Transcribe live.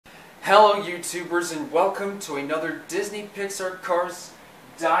Hello YouTubers and welcome to another Disney Pixar Cars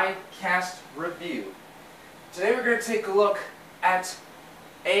diecast review. Today we're going to take a look at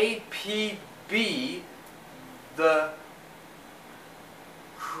APB, the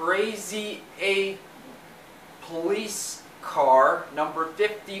Crazy A police car number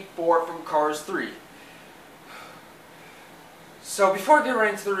 54 from Cars 3. So before I get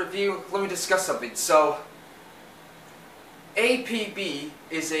right into the review, let me discuss something. So APB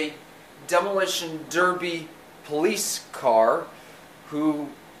is a demolition derby police car who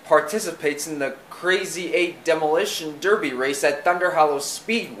participates in the Crazy 8 demolition derby race at Thunder Hollow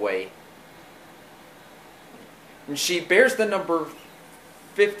Speedway. And she bears the number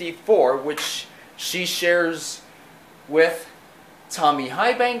 54, which she shares with Tommy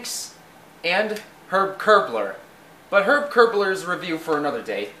Highbanks and Herb Kerbler. But Herb Kerbler's review for another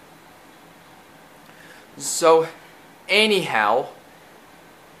day. So anyhow,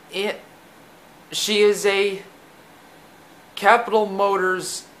 she is a Capital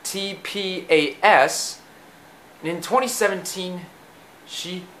Motors TPAS, and in 2017,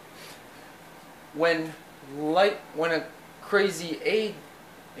 when a Crazy 8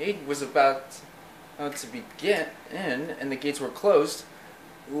 was about to begin, and the gates were closed,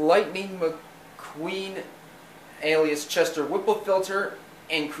 Lightning McQueen, alias Chester Whipplefilter,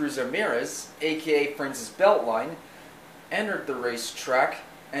 and Cruz Ramirez, aka Francis Beltline, entered the racetrack,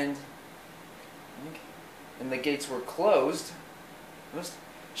 and the gates were closed.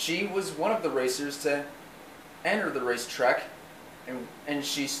 She was one of the racers to enter the racetrack, and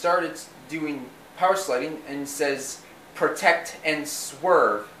she started doing power sliding and says, "Protect and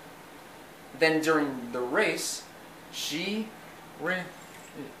swerve." Then during the race, she runs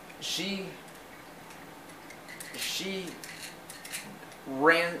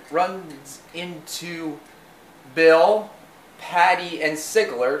into Bill, Patty, and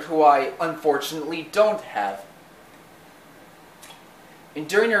Sigler, who I unfortunately don't have. And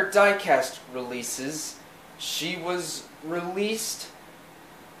during her diecast releases, she was released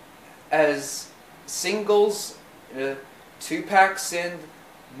as singles, 2-packs, and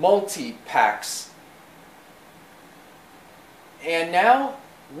multi-packs. And now,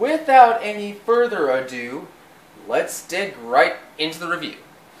 without any further ado, let's dig right into the review.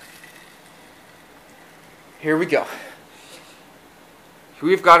 Here we go.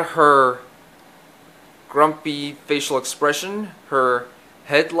 We've got her grumpy facial expression, her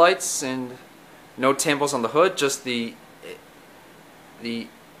headlights, and no tampons on the hood, just the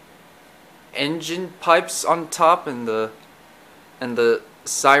engine pipes on top and the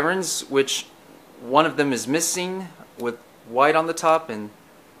sirens, which one of them is missing with white on the top, and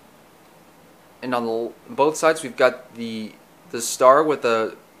on both sides we've got the star with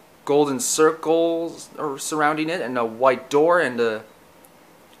a golden circle surrounding it, and a white door, and a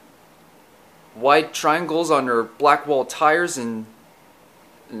white triangles on her black wall tires, and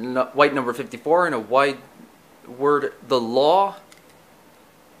white number 54, and a white word, the law.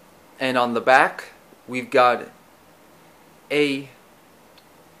 And on the back we've got a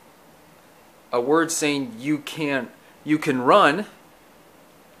word saying you can run.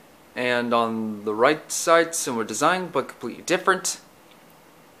 And on the right side, similar design but completely different.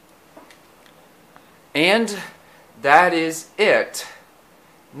 And that is it.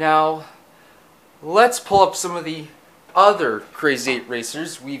 Now let's pull up some of the other Crazy 8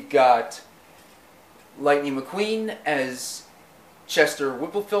 racers. We've got Lightning McQueen as Chester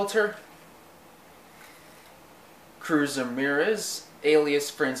Whipplefilter, Cruz Ramirez, alias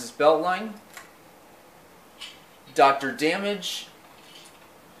Francis Beltline, Dr. Damage,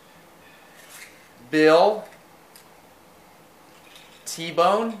 Bill,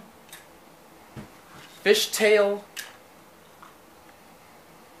 T-Bone, Fishtail,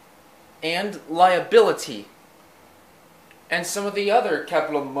 and Liability. And some of the other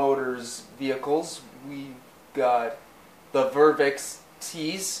Capital Motors vehicles, we've got the Vervex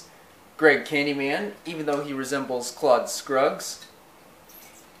Tease, Greg Candyman, even though he resembles Claude Scruggs,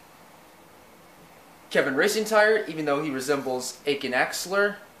 Kevin Racing Tire, even though he resembles Aiken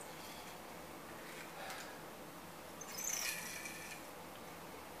Axler,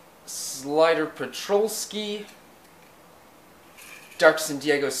 Slider Patrolski, Darkson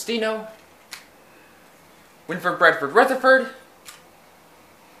Diego Stino, Winford Bradford Rutherford,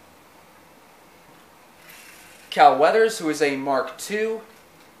 Cal Weathers, who is a Mark II,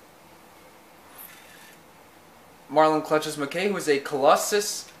 Marlon Clutches McKay, who is a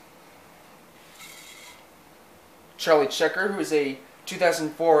Colossus, Charlie Checker, who is a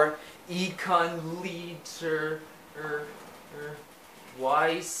 2004 Econ Liter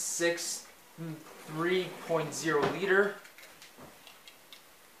Y6 3.0 liter,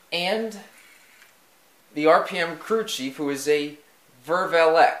 and the RPM crew chief, who is a Verve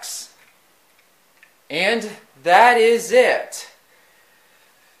LX. And that is it.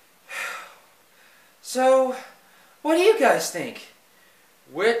 So, what do you guys think?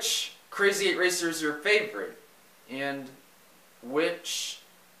 Which Crazy 8 racer is your favorite? And which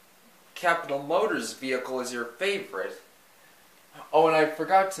Capital Motors vehicle is your favorite? Oh, and I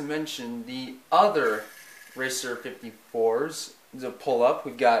forgot to mention the other Racer 54s to pull up.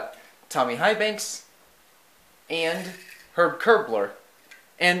 We've got Tommy Highbanks and Herb Kerbler.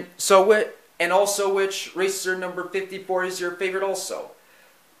 And also which Racer number 54 is your favorite also.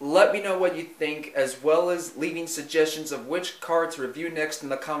 Let me know what you think, as well as leaving suggestions of which car to review next in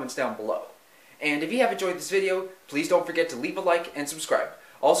the comments down below. And if you have enjoyed this video, please don't forget to leave a like and subscribe.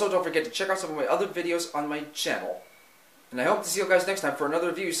 Also, don't forget to check out some of my other videos on my channel. And I hope to see you guys next time for another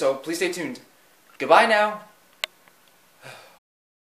review, so please stay tuned. Goodbye now!